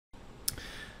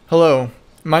Hello,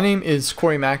 my name is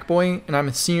Corey McBoy and I'm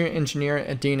a senior engineer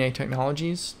at DNA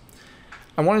Technologies.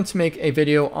 I wanted to make a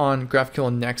video on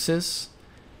GraphQL Nexus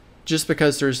just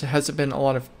because there hasn't been a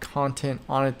lot of content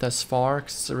on it thus far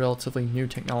because it's a relatively new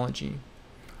technology.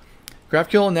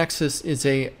 GraphQL Nexus is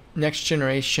a next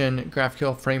generation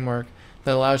GraphQL framework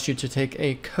that allows you to take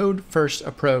a code-first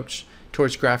approach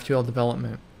towards GraphQL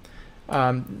development.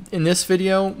 In this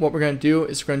video, what we're going to do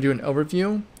is we're going to do an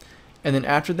overview, and then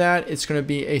after that, it's going to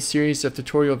be a series of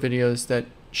tutorial videos that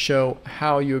show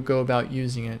how you would go about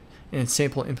using it in its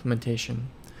sample implementation.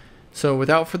 So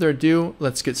without further ado,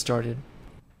 let's get started.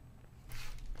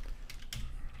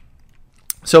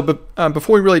 So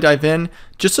before we really dive in,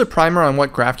 just a primer on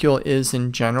what GraphQL is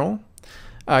in general.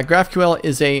 GraphQL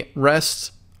is a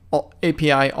REST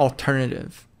API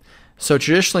alternative. So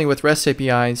traditionally with REST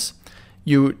APIs,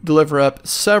 you deliver up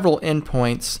several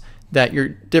endpoints that your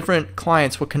different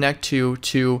clients will connect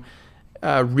to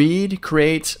read,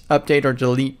 create, update, or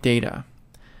delete data.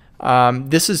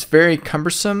 This is very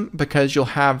cumbersome because you'll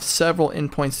have several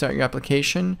endpoints throughout your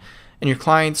application, and your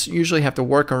clients usually have to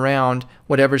work around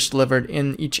whatever's delivered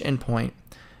in each endpoint.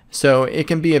 So it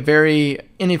can be a very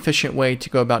inefficient way to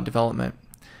go about development.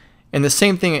 And the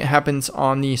same thing happens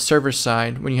on the server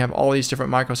side when you have all these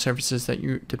different microservices that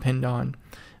you depend on.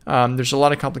 There's a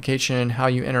lot of complication in how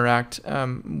you interact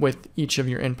with each of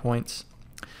your endpoints.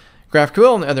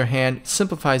 GraphQL, on the other hand,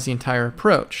 simplifies the entire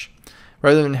approach.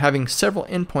 Rather than having several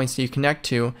endpoints that you connect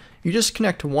to, you just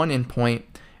connect to one endpoint,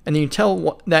 and then you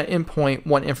tell that endpoint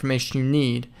what information you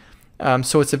need.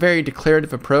 So it's a very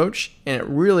declarative approach, and it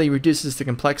really reduces the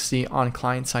complexity on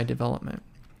client-side development.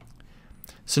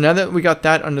 So now that we got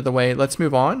that under the way, let's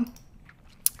move on,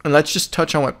 and let's just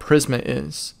touch on what Prisma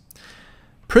is.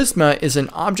 Prisma is an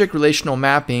object relational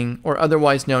mapping, or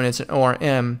otherwise known as an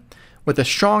ORM, with a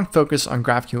strong focus on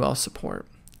GraphQL support.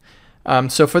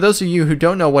 So for those of you who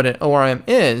don't know what an ORM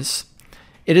is,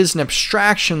 it is an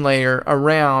abstraction layer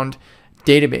around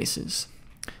databases.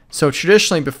 So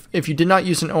traditionally, if you did not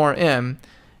use an ORM,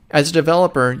 as a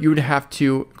developer, you would have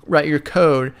to write your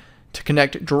code to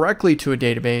connect directly to a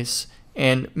database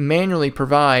and manually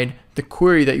provide the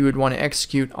query that you would want to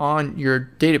execute on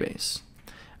your database.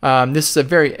 This is a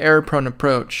very error-prone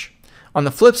approach. On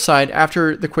the flip side,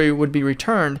 after the query would be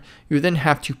returned, you then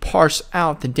have to parse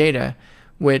out the data,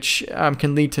 which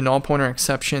can lead to null pointer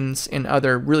exceptions and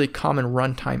other really common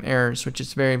runtime errors, which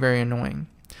is very, very annoying.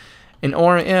 An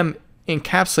ORM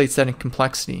encapsulates that in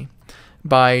complexity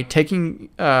by taking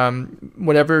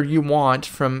whatever you want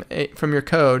from your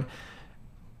code,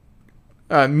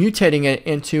 mutating it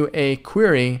into a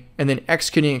query, and then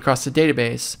executing it across the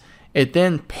database. It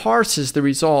then parses the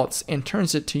results and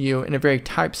turns it to you in a very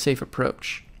type-safe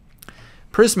approach.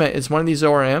 Prisma is one of these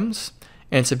ORMs,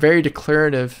 and it's a very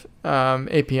declarative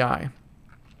API.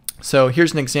 So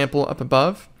here's an example up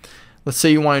above. Let's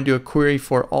say you want to do a query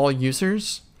for all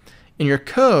users. In your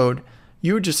code,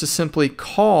 you would just simply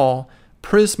call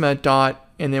Prisma dot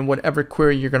and then whatever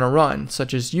query you're going to run,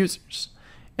 such as users.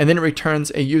 And then it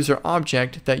returns a user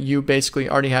object that you basically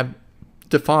already have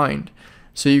defined.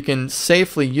 So you can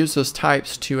safely use those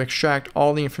types to extract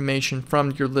all the information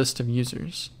from your list of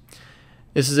users.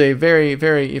 This is a very,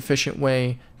 very efficient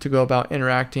way to go about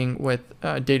interacting with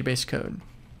database code.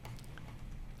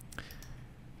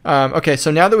 Okay,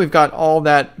 so now that we've got all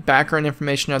that background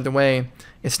information out of the way,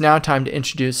 it's now time to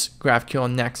introduce GraphQL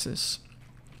Nexus.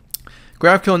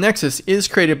 GraphQL Nexus is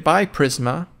created by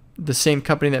Prisma, the same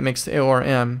company that makes the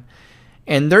ORM,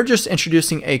 and they're just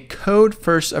introducing a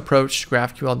code-first approach to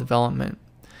GraphQL development.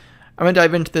 I'm going to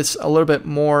dive into this a little bit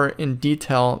more in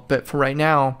detail, but for right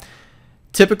now,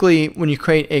 typically when you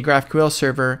create a GraphQL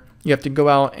server, you have to go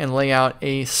out and lay out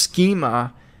a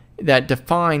schema that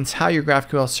defines how your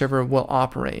GraphQL server will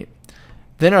operate.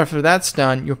 Then after that's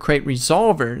done, you'll create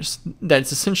resolvers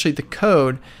that's essentially the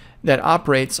code that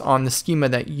operates on the schema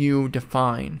that you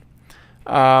define.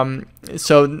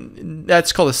 So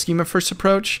that's called a schema-first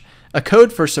approach. A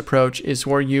code-first approach is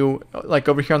where you, like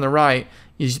over here on the right,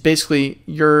 is basically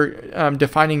you're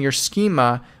defining your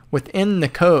schema within the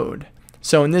code.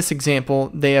 So in this example,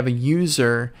 they have a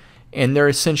user, and they're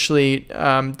essentially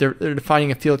they're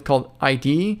defining a field called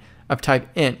ID of type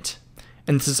int,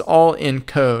 and this is all in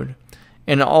code.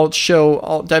 And I'll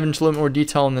dive into a little more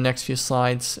detail in the next few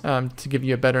slides to give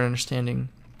you a better understanding.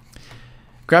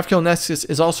 GraphQL Nexus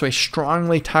is also a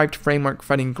strongly typed framework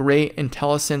providing great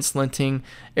IntelliSense linting,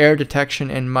 error detection,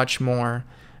 and much more.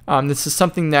 This is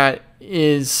something that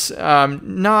is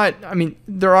not, I mean,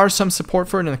 there are some support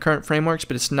for it in the current frameworks,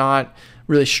 but it's not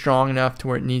really strong enough to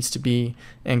where it needs to be,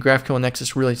 and GraphQL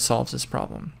Nexus really solves this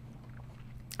problem.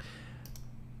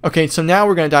 Okay, so now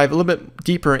we're going to dive a little bit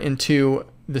deeper into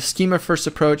the schema-first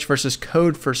approach versus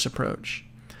code-first approach.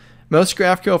 Most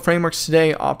GraphQL frameworks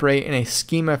today operate in a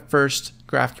schema-first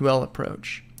GraphQL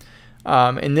approach.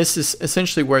 And this is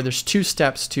essentially where there's two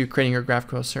steps to creating your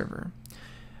GraphQL server.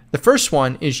 The first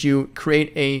one is you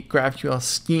create a GraphQL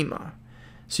schema.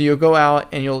 So you'll go out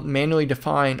and you'll manually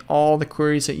define all the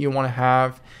queries that you want to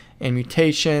have and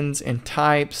mutations and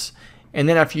types. And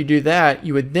then after you do that,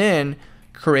 you would then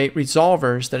create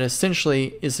resolvers that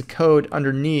essentially is the code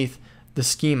underneath the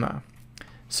schema.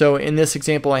 So in this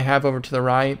example I have over to the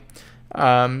right,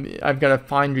 I've got a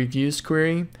find reviews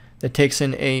query that takes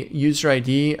in a user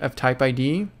ID of type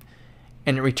ID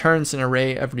and it returns an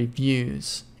array of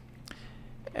reviews.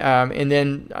 And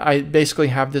then I basically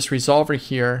have this resolver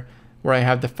here where I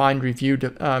have the find review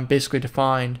basically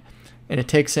defined, and it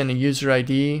takes in a user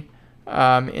ID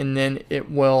and then it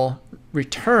will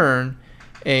return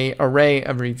an array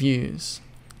of reviews.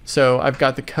 So I've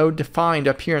got the code defined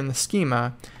up here in the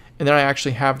schema, and then I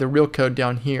actually have the real code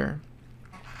down here.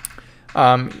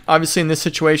 Obviously in this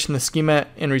situation the schema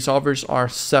and resolvers are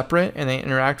separate and they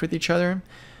interact with each other,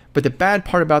 but the bad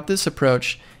part about this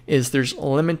approach is there's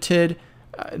limited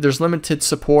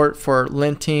support for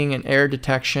linting and error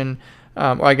detection,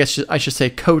 or I guess I should say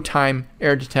code time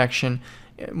error detection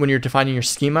when you're defining your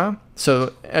schema.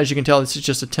 So as you can tell, this is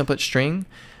just a template string.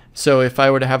 So if I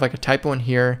were to have like a typo in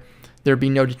here, there'd be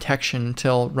no detection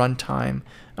until runtime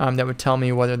that would tell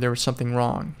me whether there was something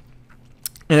wrong.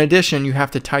 In addition, you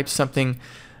have to type something.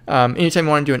 Anytime you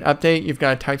want to do an update, you've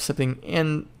got to type something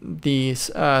in the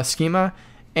schema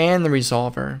and the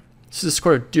resolver. This is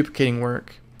sort of duplicating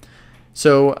work.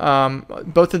 So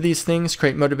both of these things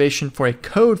create motivation for a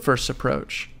code-first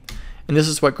approach. And this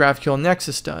is what GraphQL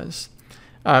Nexus does.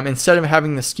 Instead of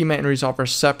having the schema and resolver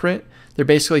separate, they're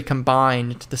basically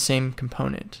combined into the same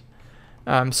component.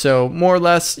 So more or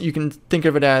less, you can think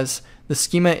of it as the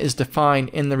schema is defined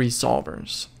in the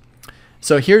resolvers.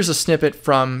 So here's a snippet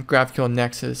from GraphQL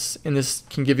Nexus, and this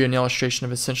can give you an illustration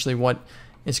of essentially what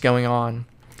is going on.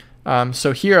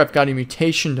 So here I've got a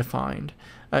mutation defined.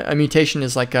 A mutation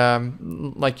is like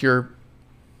you're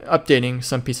updating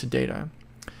some piece of data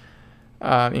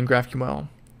in GraphQL.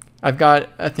 I've got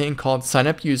a thing called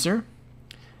signup_user,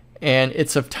 and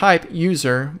it's of type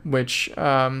user, which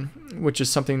is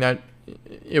something that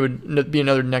it would be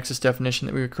another Nexus definition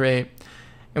that we would create.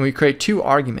 And we create two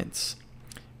arguments.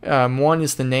 One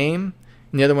is the name,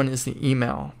 and the other one is the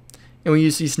email. And we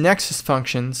use these Nexus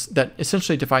functions that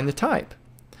essentially define the type.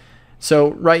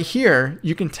 So right here,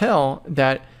 you can tell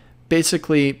that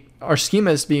basically our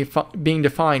schema is being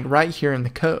defined right here in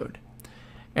the code.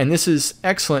 And this is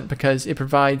excellent because it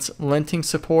provides linting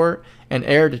support and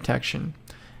error detection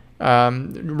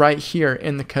right here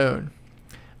in the code.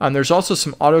 There's also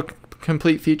some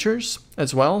autocomplete features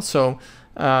as well. So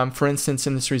for instance,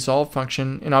 in this resolve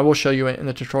function, and I will show you it in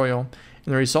the tutorial,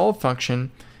 in the resolve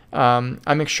function,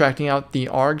 I'm extracting out the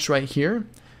args right here.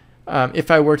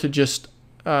 If I were to just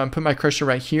put my cursor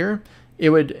right here,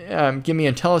 it would give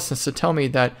me IntelliSense to tell me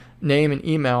that name and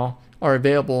email are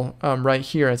available right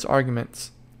here as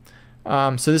arguments.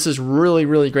 So this is really,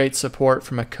 really great support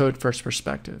from a code-first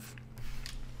perspective.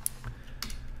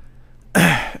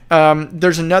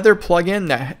 There's another plugin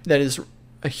that is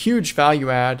a huge value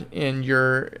add in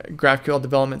your GraphQL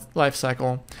development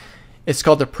lifecycle. It's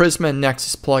called the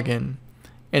Prisma-nexus plugin,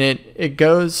 and it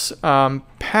goes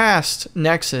past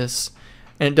Nexus,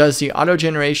 and it does the auto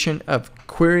generation of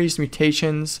queries,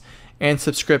 mutations, and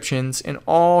subscriptions and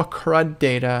all CRUD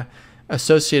data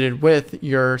associated with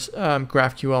your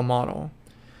GraphQL model.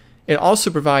 It also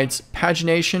provides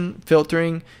pagination,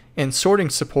 filtering, and sorting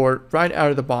support right out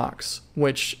of the box,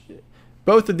 which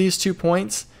both of these 2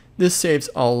 points, this saves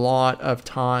a lot of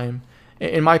time.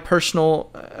 In my personal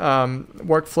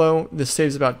workflow, this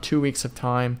saves about 2 weeks of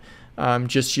time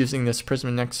just using this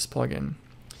Prisma-nexus plugin.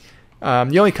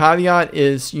 The only caveat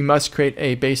is you must create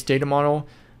a base data model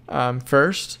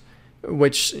first,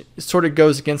 which sort of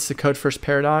goes against the code-first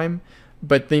paradigm,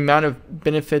 but the amount of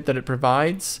benefit that it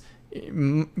provides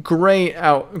greatly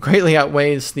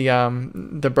outweighs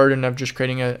the burden of just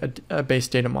creating a base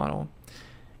data model.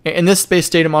 And this base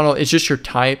data model is just your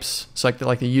types, so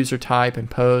like the user type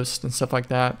and post and stuff like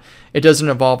that. It doesn't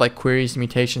involve like queries,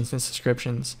 mutations, and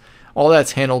subscriptions. All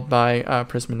that's handled by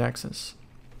Prisma-nexus.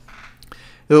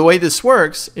 The way this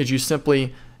works is you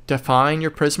simply define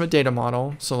your Prisma data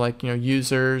model, so like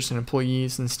users and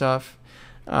employees and stuff,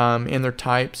 and their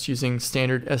types using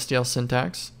standard SDL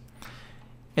syntax.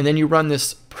 And then you run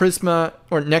this Prisma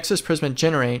or Nexus Prisma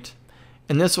generate,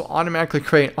 and this will automatically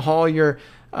create all your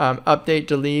update,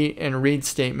 delete, and read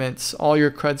statements, all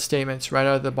your CRUD statements right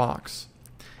out of the box.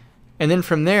 And then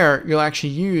from there, you'll actually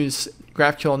use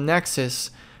GraphQL Nexus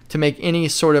to make any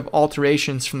sort of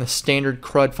alterations from the standard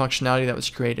CRUD functionality that was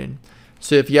created.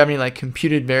 So if you have any like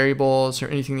computed variables or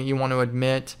anything that you want to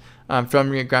admit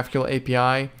from your GraphQL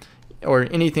API or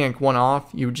anything like one-off,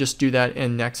 you would just do that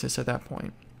in Nexus at that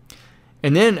point.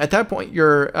 And then at that point,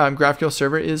 your GraphQL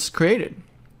server is created.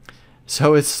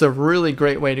 So it's a really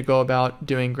great way to go about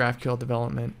doing GraphQL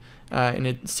development, and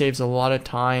it saves a lot of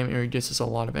time and reduces a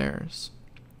lot of errors.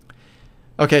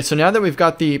 Okay, so now that we've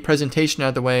got the presentation out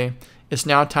of the way, it's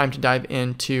now time to dive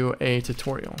into a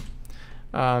tutorial.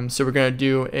 So we're going to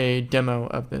do a demo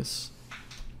of this.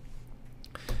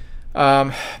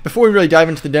 Before we really dive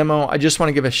into the demo, I just want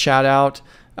to give a shout out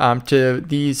to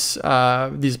these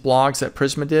blogs that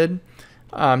Prisma did.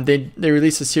 They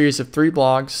released a series of 3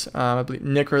 blogs. I believe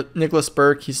Nicholas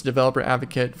Burke, he's a developer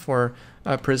advocate for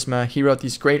Prisma. He wrote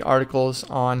these great articles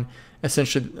on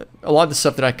essentially a lot of the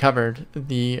stuff that I covered,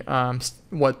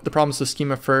 what the problems with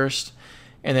Schema-first,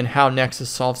 and then how Nexus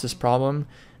solves this problem.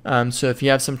 So if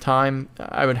you have some time,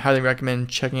 I would highly recommend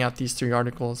checking out these 3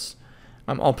 articles.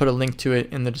 I'll put a link to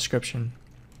it in the description.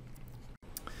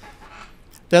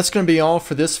 That's going to be all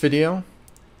for this video.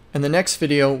 In the next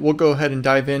video, we'll go ahead and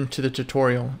dive into the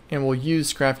tutorial, and we'll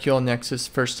use GraphQL Nexus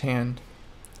firsthand.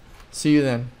 See you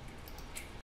then.